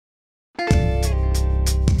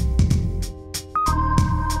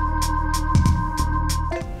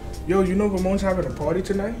Yo, you know Ramon's having a party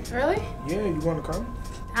tonight? Really? Yeah, you wanna come?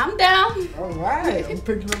 I'm down. Alright, I'm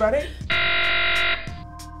picking you about it.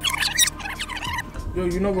 Yo,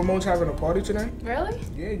 you know Ramon's having a party tonight? Really?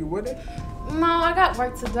 Yeah, you with it? No, I got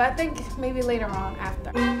work to do. I think maybe later on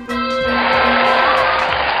after.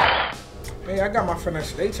 Hey, I got my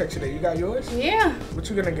financial aid check today. You got yours? Yeah. What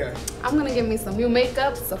you gonna get? I'm gonna get me some new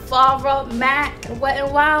makeup, Sephora, MAC, Wet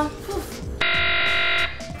n Wild.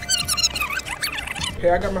 Hey,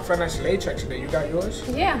 I got my financial aid check today. You got yours?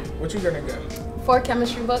 Yeah. What you gonna get? 4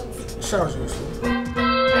 chemistry books. Sounds useful.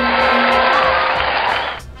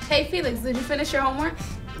 Hey Felix, did you finish your homework?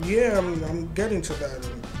 Yeah, I'm getting to that.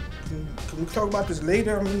 Can we talk about this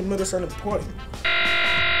later? I'm in the middle of something important.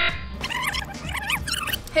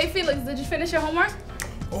 Hey Felix, did you finish your homework?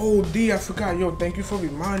 Oh, D, I forgot. Yo, thank you for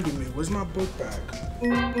reminding me. Where's my book bag?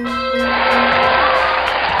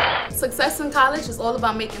 Success in college is all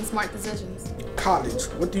about making smart decisions. College,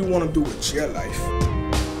 what do you want to do with your life?